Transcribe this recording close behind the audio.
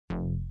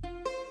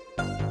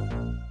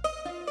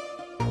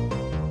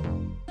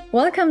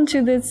Welcome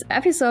to this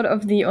episode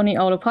of the Uni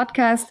Oulu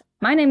podcast.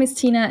 My name is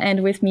Tina,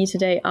 and with me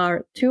today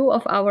are two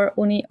of our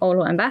Uni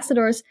Oulu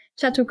ambassadors,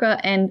 Chatuka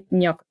and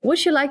Nyok.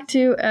 Would you like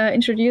to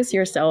introduce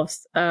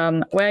yourselves?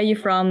 Where are you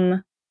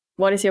from?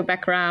 What is your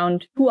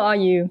background? Who are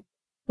you?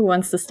 Who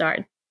wants to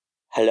start?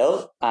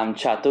 Hello, I'm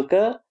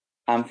Chatuka.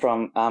 I'm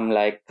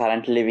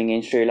currently living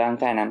in Sri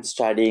Lanka and I'm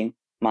studying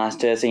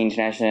Masters in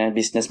International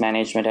Business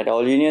Management at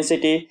Oulu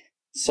University.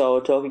 So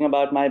talking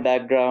about my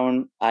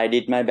background, I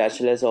did my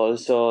bachelor's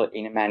also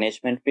in a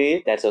management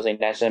field. That's also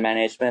international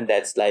management.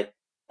 That's like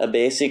a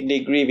basic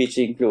degree which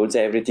includes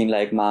everything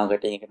like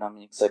marketing,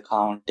 economics,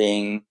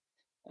 accounting,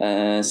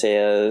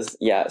 sales.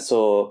 Yeah,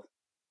 so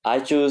I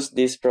choose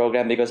this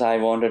program because I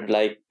wanted to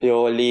like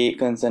purely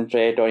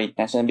concentrate on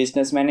international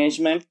business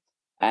management.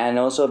 And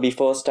also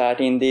before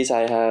starting this,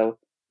 I have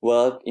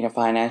worked in a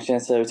financial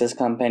services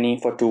company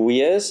for 2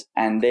 years,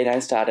 and then I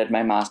started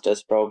my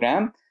master's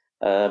program.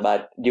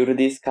 But due to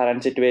this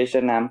current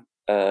situation, I'm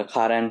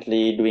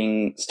currently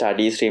doing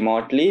studies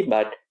remotely,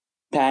 but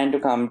plan to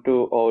come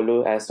to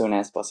Oulu as soon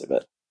as possible.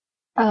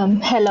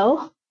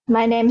 Hello,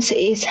 my name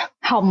is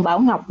Hồng Bảo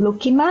Ngọc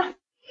Lukima,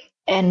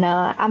 and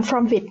I'm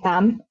from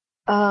Vietnam.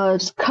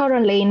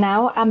 Currently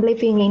now I'm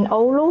living in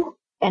Oulu,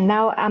 and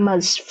now I'm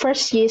a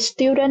first year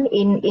student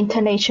in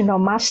International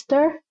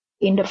Master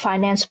in the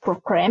finance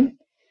program.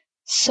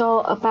 So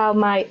about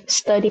my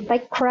study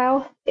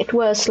background, it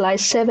was like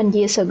 7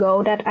 years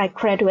ago that I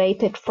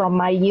graduated from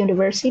my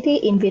university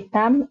in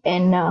Vietnam,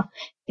 and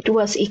it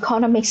was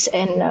economics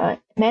and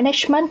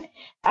management.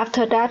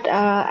 After that,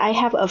 I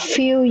have a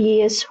few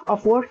years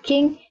of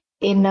working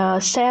in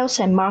sales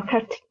and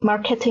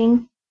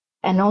marketing,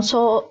 and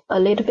also a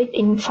little bit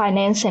in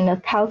finance and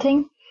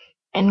accounting.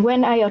 And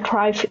when I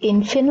arrived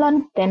in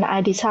Finland, then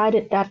I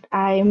decided that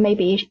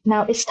maybe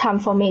now it's time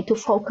for me to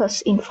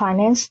focus in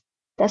finance.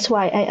 That's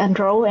why I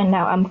enrolled, and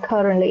now I'm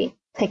currently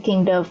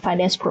taking the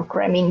finance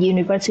program in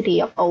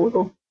University of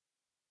Oulu.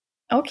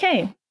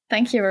 Okay,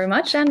 thank you very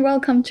much, and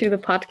welcome to the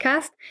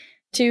podcast.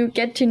 To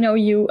get to know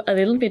you a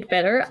little bit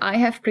better, I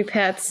have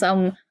prepared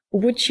some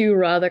would you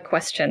rather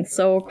questions.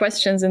 So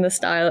questions in the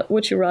style,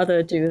 would you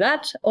rather do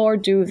that or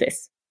do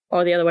this?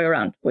 Or the other way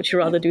around, would you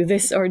rather do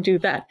this or do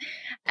that?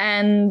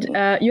 And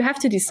you have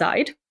to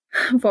decide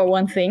for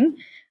one thing.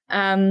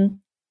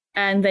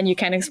 And then you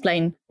can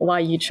explain why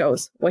you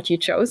chose what you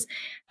chose.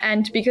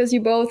 And because you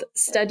both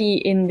study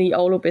in the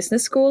Oulu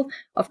Business School,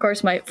 of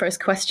course, my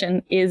first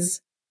question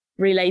is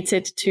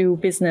related to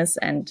business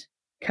and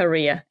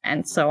career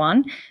and so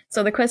on.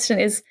 So the question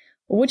is,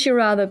 would you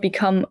rather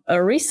become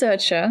a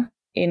researcher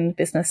in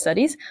business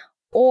studies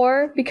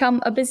or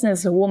become a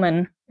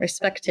businesswoman,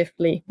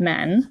 respectively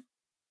man?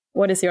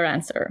 What is your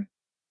answer?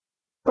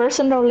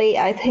 Personally,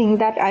 I think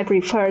that I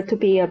prefer to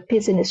be a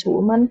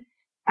businesswoman.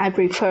 I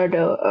prefer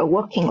the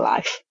working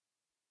life.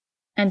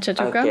 And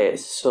Chatuka? Okay,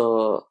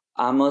 so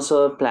I'm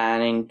also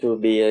planning to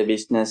be a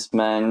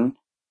businessman,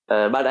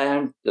 but I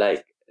haven't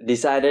like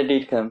decided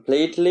it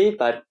completely,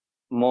 but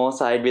more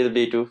side will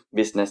be to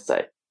business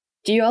side.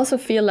 Do you also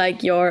feel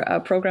like your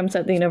programs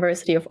at the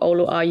University of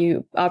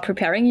Oulu are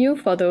preparing you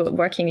for the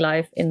working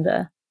life in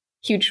the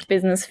huge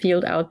business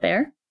field out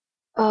there?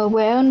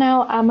 Well,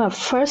 now I'm a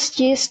first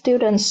year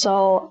student,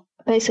 so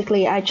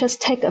basically I just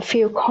take a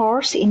few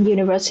courses in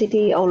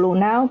University Oulu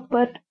now,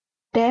 but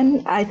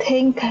then I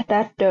think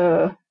that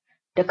the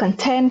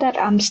content that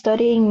I'm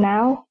studying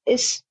now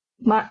is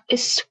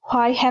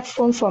quite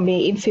helpful for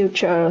me in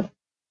future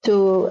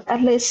to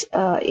at least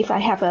if I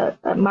have a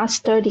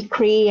master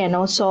degree, and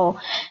also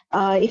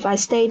if I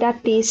say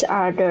that these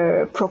are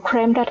the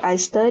program that I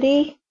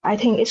study, I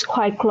think it's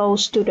quite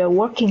close to the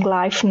working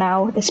life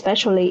now,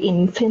 especially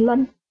in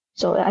Finland.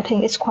 So I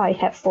think it's quite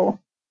helpful.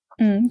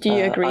 Do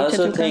you agree, I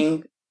also Chatuka?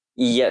 think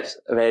yes,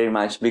 very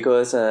much,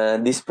 because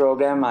this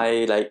program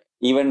I like,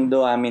 even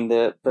though I'm in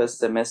the first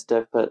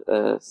semester,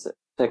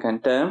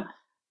 second term,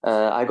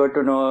 I got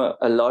to know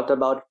a lot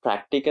about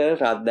practical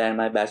rather than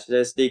my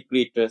bachelor's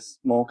degree. It was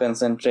more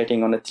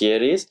concentrating on the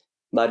theories.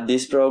 But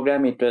this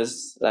program, it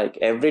was like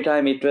every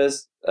time it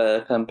was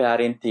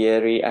comparing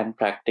theory and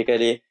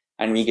practically,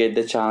 and we get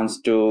the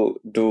chance to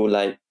do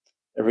like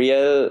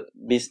real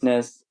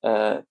business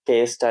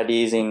case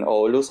studies in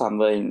Oulu,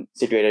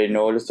 situated in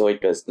Oulu. So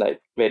it was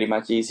like very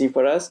much easy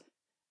for us.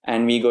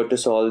 And we got to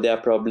solve their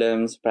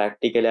problems,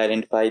 practically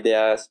identify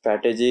their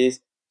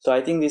strategies. So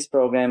I think this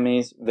program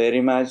is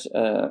very much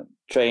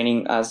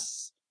training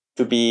us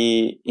to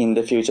be in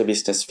the future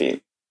business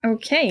field.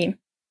 Okay.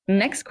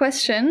 Next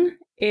question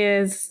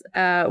is,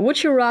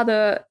 would you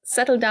rather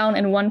settle down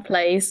in one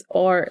place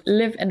or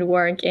live and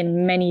work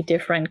in many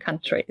different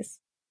countries?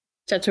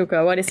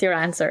 Chatuka, what is your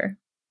answer?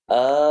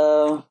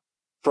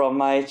 From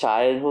my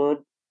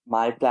childhood,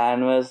 my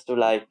plan was to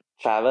like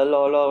travel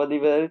all over the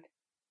world.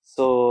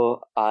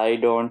 So I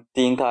don't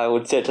think I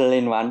would settle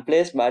in one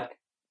place, but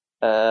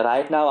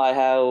right now I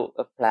have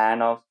a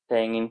plan of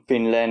staying in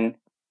Finland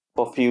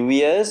for a few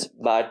years,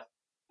 but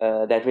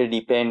that will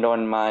depend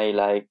on my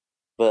like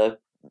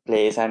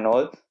workplace and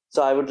all.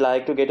 So I would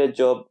like to get a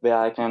job where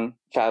I can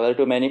travel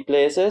to many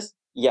places.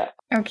 Yeah.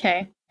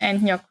 Okay.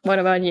 And Nyok, what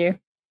about you?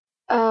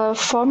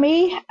 For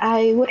me,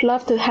 I would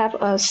love to have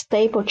a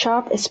stable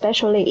job,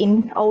 especially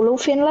in Oulu,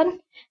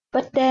 Finland.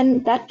 But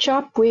then that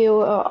job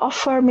will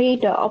offer me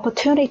the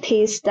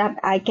opportunities that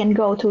I can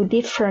go to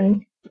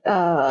different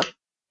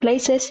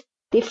places,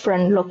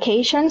 different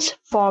locations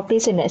for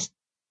business.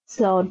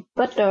 So,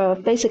 but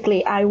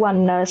basically, I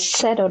want to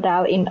settle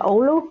down in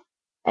Oulu,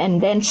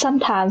 and then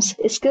sometimes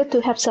it's good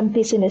to have some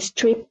business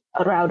trip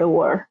around the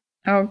world.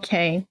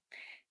 Okay.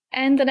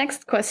 And the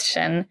next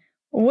question.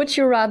 Would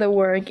you rather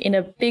work in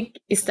a big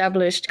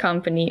established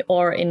company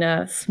or in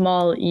a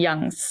small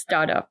young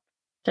startup?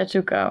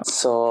 Chatuka.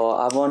 So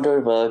I want to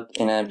work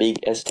in a big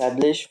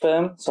established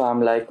firm. So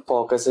I'm like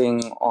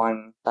focusing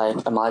on like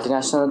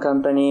multinational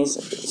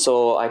companies.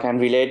 So I can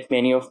relate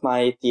many of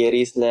my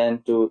theories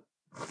learned to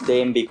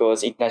them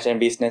because international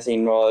business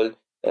involve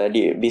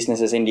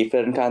businesses in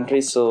different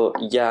countries. So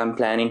yeah, I'm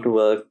planning to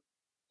work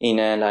in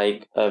a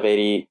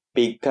very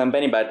big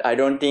company, but I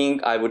don't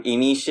think I would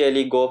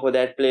initially go for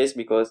that place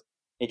because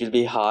it will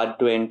be hard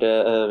to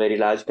enter a very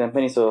large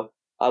company. So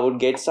I would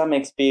get some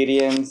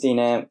experience in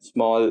a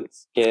small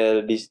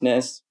scale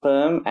business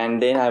firm,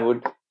 and then I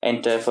would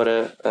enter for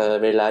a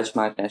very large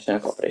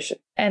multinational corporation.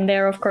 And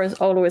they're, of course,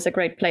 always a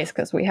great place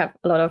because we have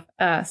a lot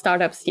of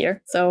startups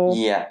here. So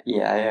yeah,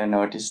 I have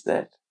noticed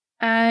that.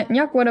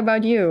 Nyok, what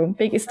about you?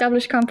 Big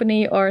established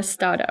company or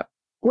startup?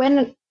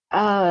 When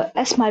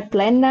as my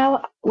plan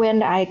now,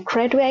 when I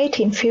graduate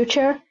in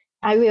future,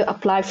 I will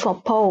apply for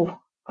both,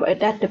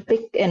 that the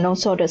big and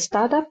also the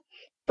startup.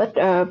 But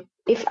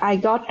if I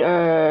got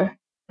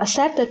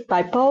accepted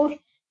by both,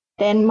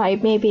 then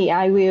maybe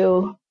I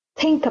will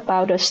think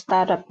about the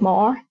startup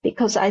more,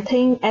 because I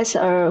think as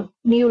a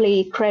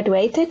newly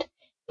graduated,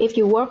 if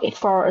you work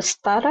for a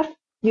startup,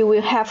 you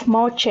will have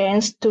more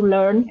chance to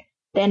learn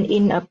than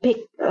in a big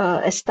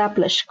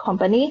established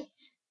company.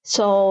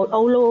 So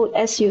Oulu,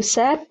 as you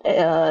said,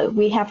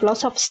 we have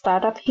lots of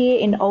startup here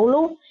in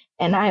Oulu,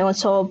 and I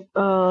also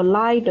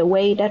like the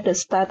way that the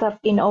startup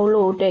in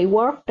Oulu, they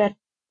work, that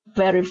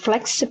very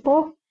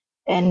flexible,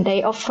 and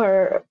they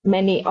offer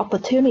many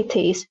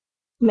opportunities.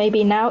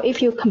 Maybe now,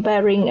 if you're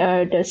comparing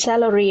the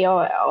salary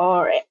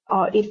or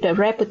if the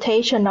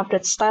reputation of the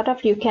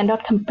startup, you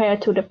cannot compare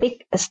to the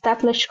big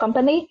established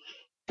company.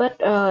 But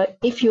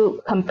if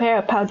you compare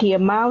about the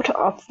amount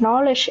of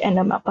knowledge and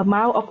the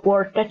amount of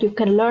work that you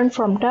can learn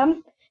from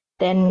them,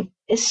 then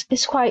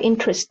it's quite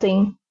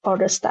interesting for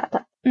the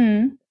startup.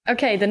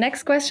 Okay, the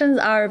next questions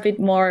are a bit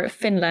more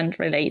Finland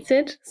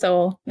related.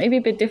 So maybe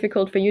a bit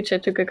difficult for you,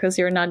 Chatuka, because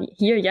you're not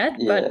here yet,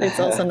 but it's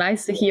also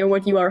nice to hear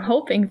what you are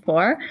hoping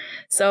for.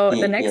 So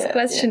the next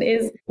question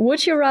is,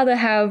 would you rather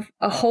have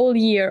a whole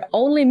year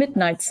only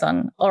midnight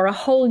sun or a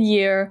whole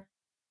year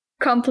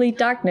complete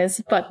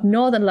darkness but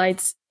northern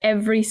lights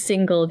every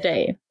single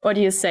day? What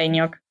do you say,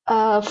 Nyok?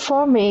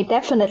 For me,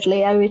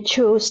 definitely I will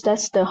choose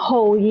that's the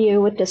whole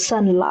year with the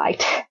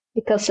sunlight,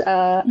 because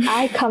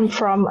I come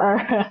from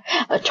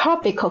a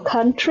tropical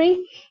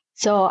country,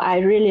 so I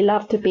really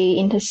love to be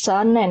in the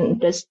sun,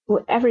 and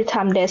every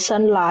time there's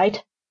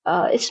sunlight,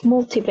 it's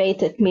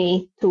motivated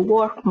me to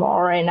work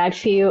more, and I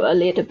feel a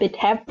little bit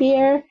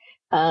happier.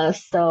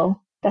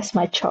 So that's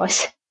my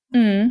choice.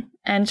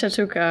 And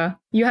Chatuka,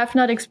 you have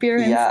not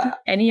experienced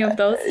any of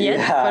those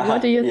yet, but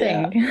what do you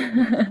think?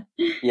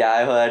 Yeah,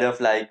 I heard of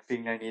like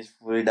Finland is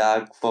full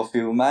dark for a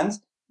few months.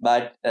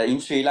 But in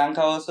Sri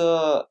Lanka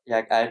also,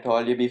 like I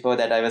told you before,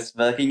 that I was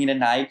working in a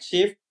night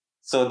shift.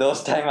 So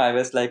those time I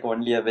was like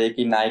only awake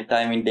in night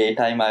time, in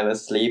daytime I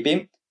was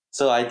sleeping.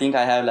 So I think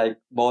I have like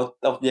both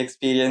of the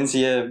experience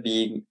here,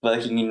 being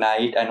working in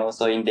night and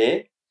also in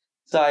day.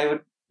 So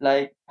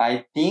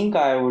I think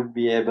I would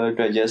be able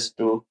to adjust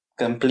to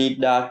complete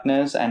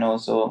darkness and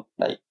also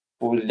like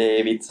full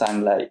day with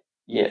sunlight.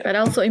 Yeah. But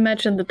also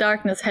imagine the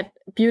darkness had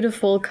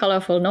beautiful,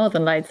 colorful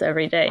northern lights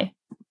every day.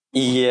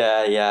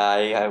 Yeah,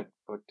 I have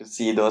got to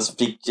see those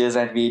pictures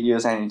and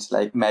videos, and it's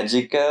like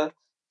magical.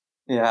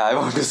 Yeah, I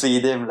want to see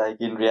them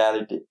like in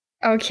reality.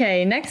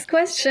 Okay, next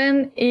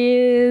question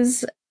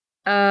is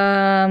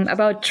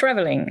about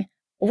traveling.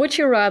 Would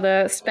you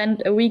rather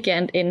spend a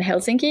weekend in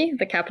Helsinki,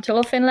 the capital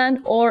of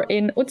Finland, or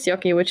in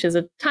Utsjoki, which is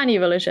a tiny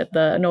village at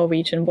the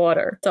Norwegian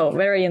border, so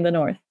very in the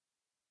north?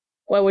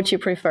 What would you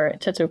prefer,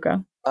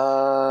 Chatuka?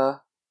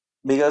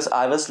 Because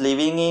I was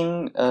living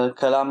in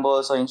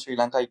Colombo, so in Sri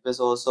Lanka, it was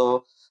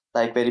also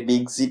like very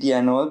big city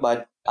and all,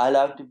 but I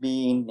love to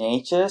be in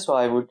nature, so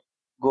I would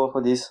go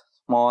for this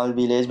small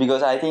village,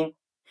 because I think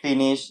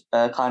Finnish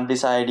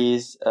countryside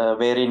is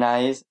very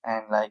nice,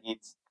 and like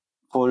it's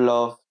full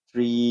of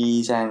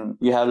trees, and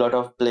you have a lot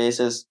of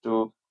places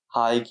to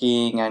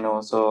hiking and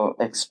also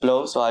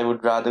explore, so I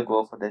would rather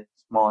go for that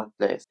small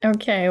place.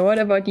 Okay, what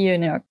about you,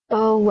 Nyok?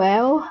 Oh,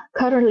 well,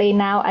 currently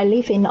now I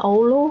live in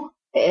Oulu.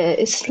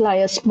 It's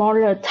like a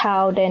smaller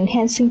town than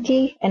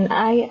Helsinki, and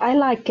I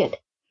like it.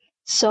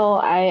 So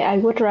I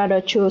would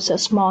rather choose a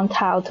small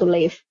town to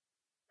live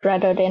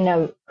rather than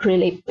a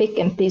really big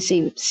and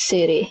busy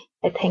city,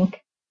 I think.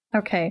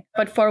 Okay,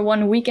 but for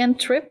one weekend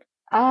trip?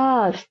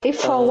 If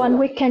for one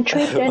weekend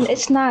trip, then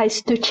it's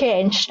nice to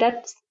change.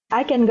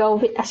 I can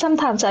go.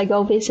 Sometimes I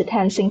go visit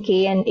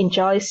Helsinki and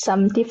enjoy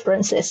some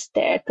differences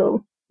there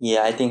too.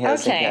 Yeah, I think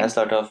Helsinki Okay. has a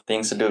lot of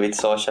things to do with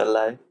social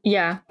life.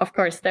 Yeah, of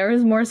course. There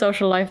is more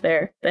social life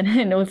there than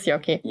in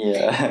Utsjoki.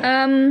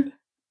 Yeah.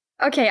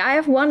 Okay, I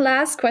have one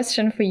last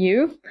question for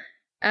you,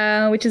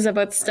 which is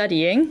about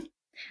studying.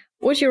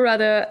 Would you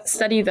rather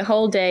study the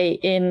whole day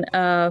in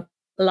a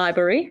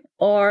library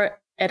or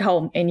at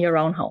home in your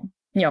own home?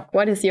 Nyok,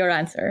 what is your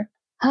answer?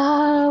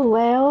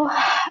 Well,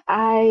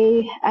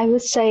 I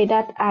would say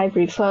that I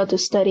prefer to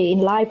study in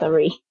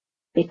library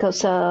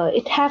because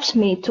it helps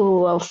me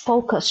to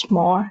focus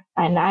more,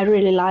 and I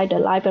really like the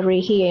library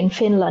here in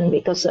Finland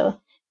because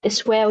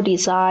it's well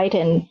designed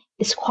and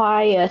it's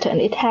quiet and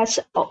it has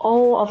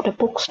all of the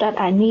books that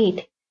I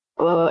need,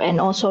 and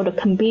also the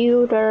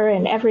computer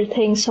and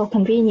everything so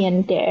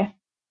convenient there.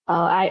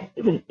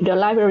 The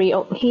library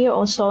here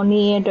also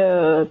near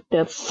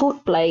the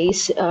food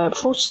place,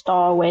 food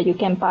store where you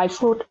can buy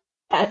food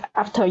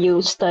after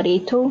you study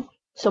too.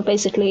 So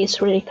basically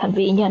it's really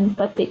convenient,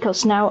 but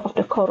because now of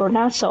the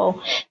corona,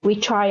 so we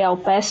try our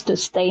best to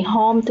stay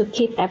home to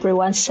keep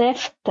everyone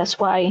safe. That's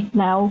why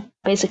now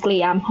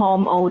basically I'm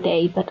home all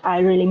day, but I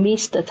really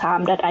miss the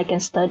time that I can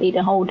study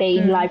the whole day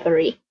in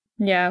library.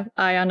 Yeah,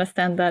 I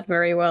understand that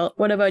very well.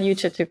 What about you,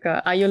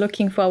 Chatuka? Are you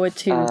looking forward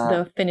to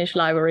the Finnish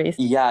libraries?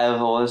 Yeah,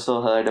 I've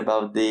also heard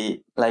about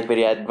the like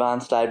very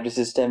advanced library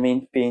system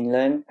in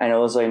Finland, and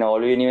also in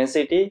Oulu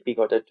University. We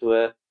got a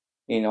tour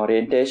in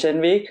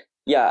orientation week.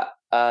 Yeah,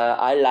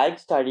 I like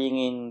studying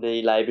in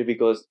the library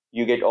because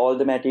you get all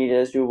the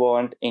materials you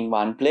want in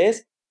one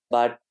place.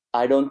 But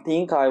I don't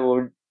think I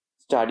would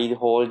study the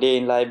whole day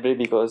in library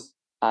because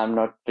I'm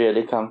not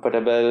really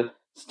comfortable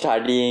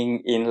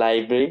studying in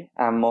library.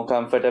 I'm more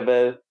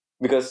comfortable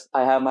because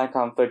I have my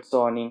comfort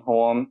zone in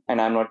home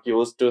and I'm not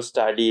used to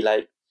study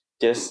like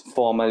just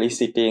formally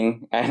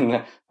sitting,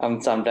 and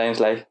I'm sometimes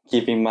like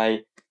keeping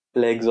my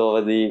legs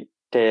over the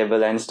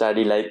table and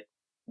study like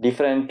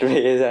different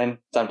ways, and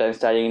sometimes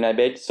studying in my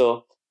bed.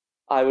 So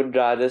I would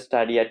rather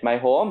study at my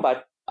home,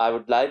 but I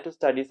would like to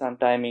study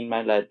sometime in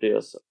my library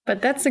also.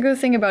 But that's the good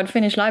thing about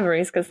Finnish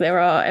libraries, because there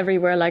are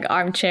everywhere like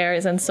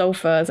armchairs and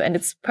sofas, and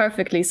it's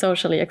perfectly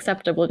socially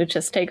acceptable to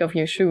just take off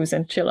your shoes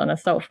and chill on a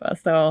sofa.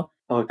 So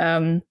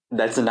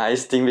that's a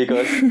nice thing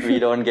because we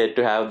don't get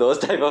to have those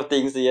type of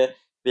things here.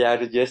 We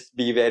have to just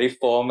be very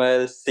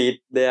formal, sit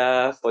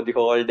there for the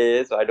whole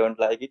day. So I don't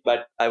like it,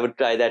 but I would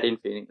try that in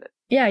Finland.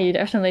 Yeah, you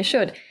definitely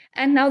should.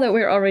 And now that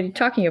we're already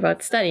talking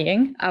about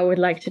studying, I would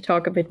like to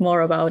talk a bit more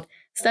about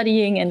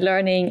studying and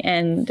learning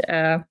and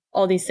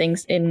all these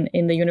things in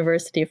the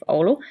University of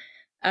Oulu.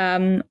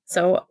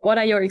 So what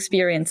are your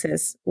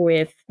experiences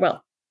with,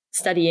 well,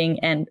 studying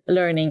and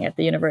learning at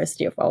the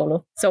University of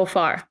Oulu so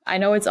far? I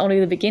know it's only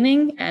the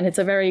beginning and it's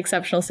a very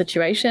exceptional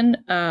situation,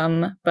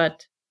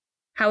 but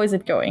how is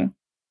it going?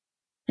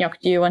 Nyok,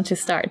 do you want to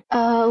start?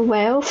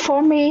 Well,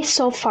 for me,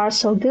 so far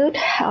so good.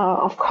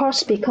 Of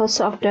course, because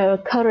of the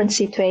current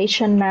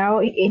situation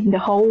now in the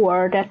whole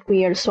world, that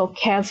we are so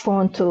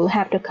careful to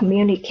have the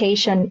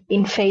communication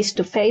in face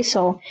to face.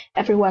 So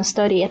everyone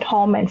study at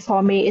home, and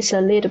for me, it's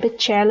a little bit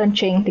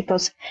challenging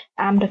because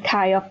I'm the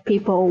kind of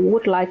people who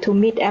would like to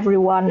meet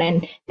everyone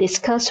and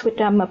discuss with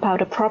them about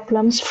the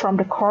problems from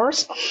the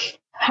course.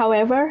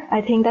 However,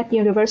 I think that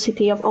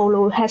University of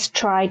Oulu has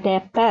tried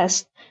their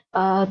best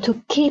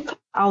to keep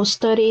our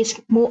studies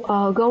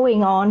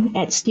going on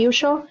as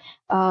usual.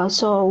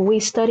 So we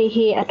study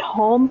here at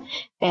home,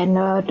 and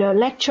the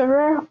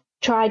lecturer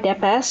try their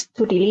best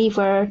to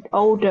deliver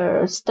all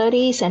the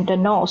studies and the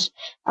notes.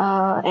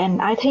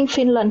 And I think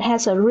Finland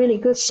has a really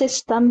good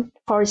system.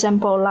 For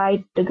example,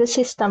 like the good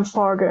system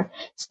for the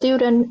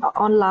student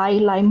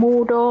online, like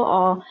Moodle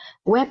or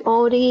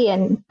WebOD,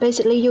 and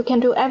basically you can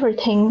do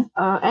everything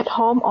at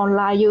home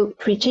online. You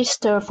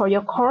register for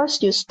your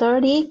course, you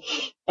study,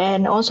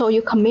 and also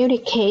you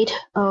communicate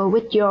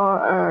with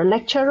your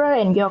lecturer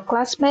and your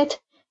classmate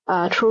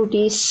through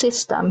this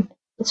system.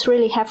 It's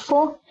really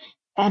helpful.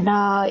 And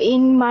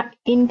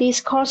in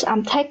this course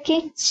I'm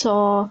taking,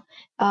 so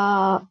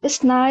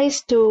it's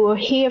nice to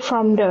hear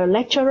from the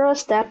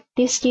lecturers that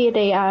this year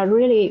they are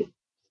really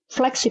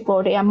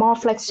flexible. They are more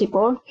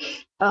flexible.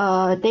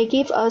 They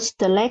give us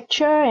the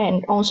lecture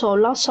and also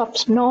lots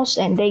of notes,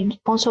 and they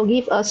also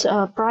give us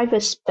a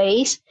private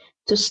space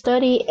to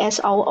study as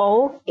our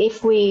own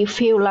if we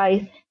feel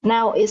like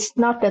now is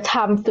not the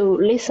time to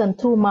listen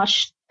too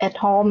much at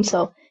home.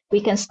 So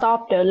we can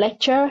stop the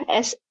lecture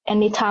as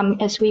anytime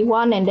as we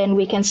want, and then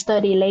we can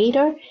study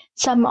later.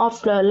 Some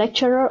of the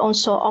lecturer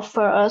also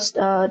offer us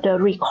the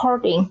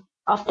recording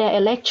of their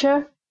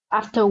lecture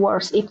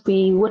afterwards if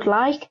we would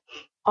like.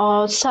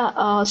 Or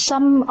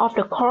some of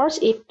the course,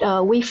 if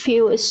we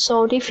feel it's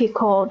so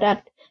difficult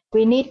that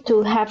we need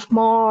to have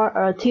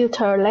more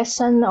tutor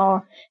lesson,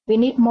 or we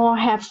need more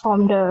help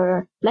from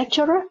the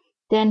lecturer,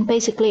 then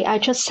basically I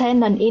just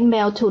send an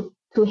email to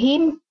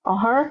him or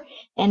her,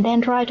 and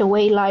then right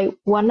away, like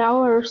 1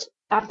 hour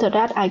after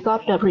that, I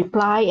got the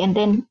reply, and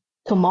then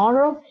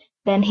tomorrow,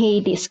 then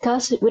he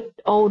discussed with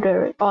all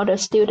the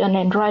students,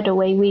 and right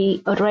away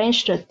we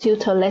arranged the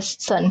tutor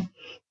lesson.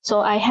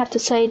 So I have to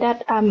say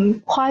that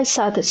I'm quite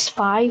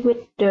satisfied with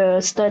the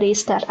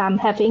studies that I'm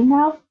having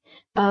now.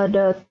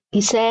 The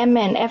exam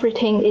and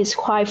everything is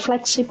quite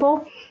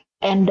flexible,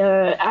 and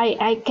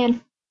I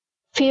can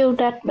feel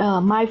that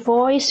my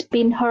voice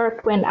being heard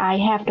when I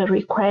have the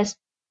request.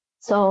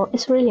 So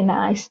it's really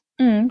nice.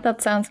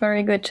 That sounds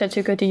very good.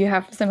 Chatuka, do you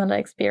have similar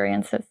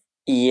experiences?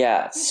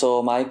 Yeah,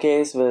 so my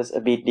case was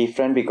a bit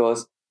different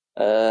because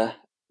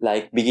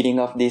like beginning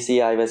of this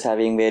year, I was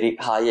having very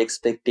high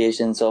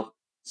expectations of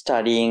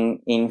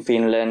studying in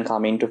Finland,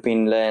 coming to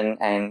Finland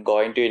and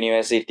going to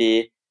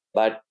university.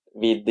 But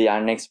with the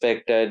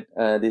unexpected,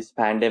 this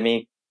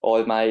pandemic,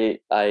 all my,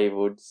 I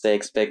would say,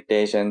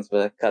 expectations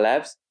were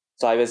collapsed.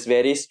 So I was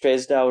very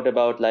stressed out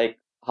about like,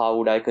 how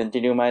would I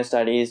continue my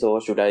studies or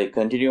should I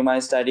continue my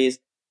studies?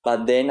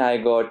 But then I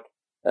got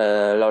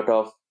a lot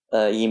of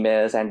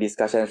emails and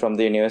discussions from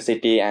the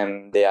university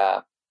and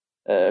their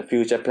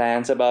future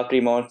plans about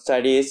remote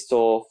studies.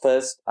 So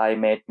first I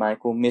met my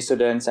Kummi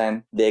students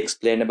and they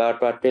explained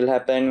about what will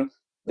happen.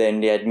 Then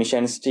the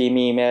admissions team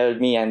emailed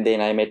me and then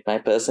I met my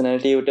personal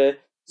tutor.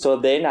 So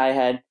then I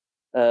had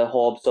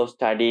hopes of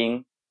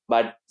studying,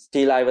 but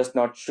still I was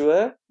not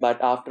sure.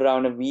 But after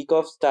around a week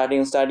of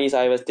starting studies,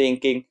 I was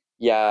thinking,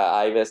 yeah,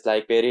 I was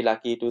like very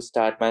lucky to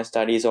start my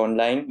studies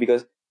online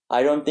because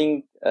I don't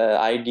think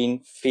I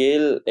didn't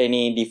feel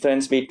any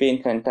difference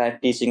between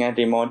contact teaching and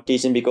remote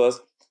teaching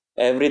because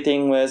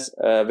everything was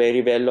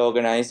very well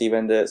organized,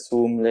 even the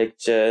Zoom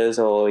lectures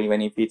or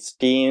even if it's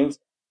Teams,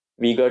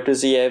 we got to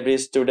see every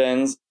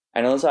students.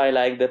 And also I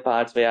like the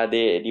parts where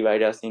they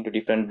divide us into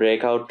different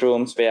breakout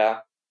rooms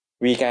where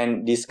we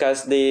can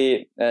discuss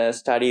the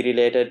study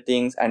related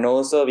things and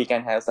also we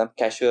can have some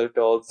casual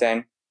talks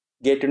and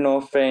get to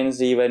know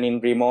friends even in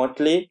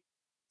remotely.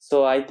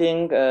 So I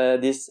think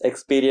this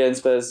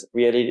experience was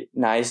really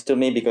nice to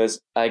me because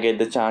I get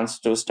the chance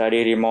to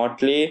study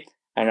remotely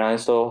and I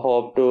also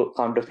hope to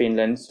come to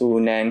Finland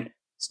soon and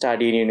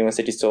study in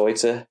university. So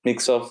it's a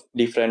mix of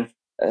different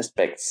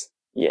aspects.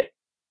 Yeah.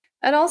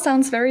 That all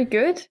sounds very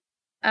good.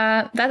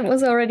 That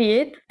was already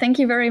it. Thank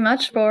you very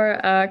much for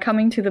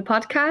coming to the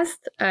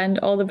podcast and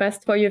all the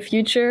best for your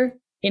future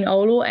in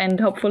Oulu and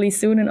hopefully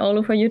soon in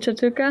Oulu for you,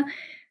 Chatuka.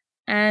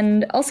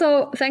 And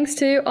also thanks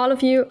to all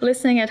of you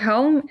listening at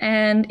home.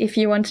 And if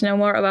you want to know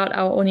more about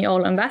our Uni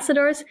Oulu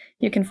ambassadors,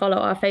 you can follow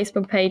our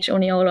Facebook page,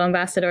 Uni Oulu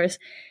Ambassadors,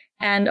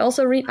 and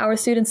also read our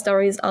student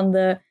stories on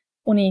the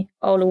Uni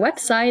Oulu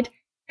website.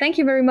 Thank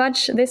you very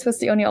much. This was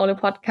the Uni Oulu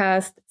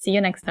podcast. See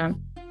you next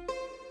time.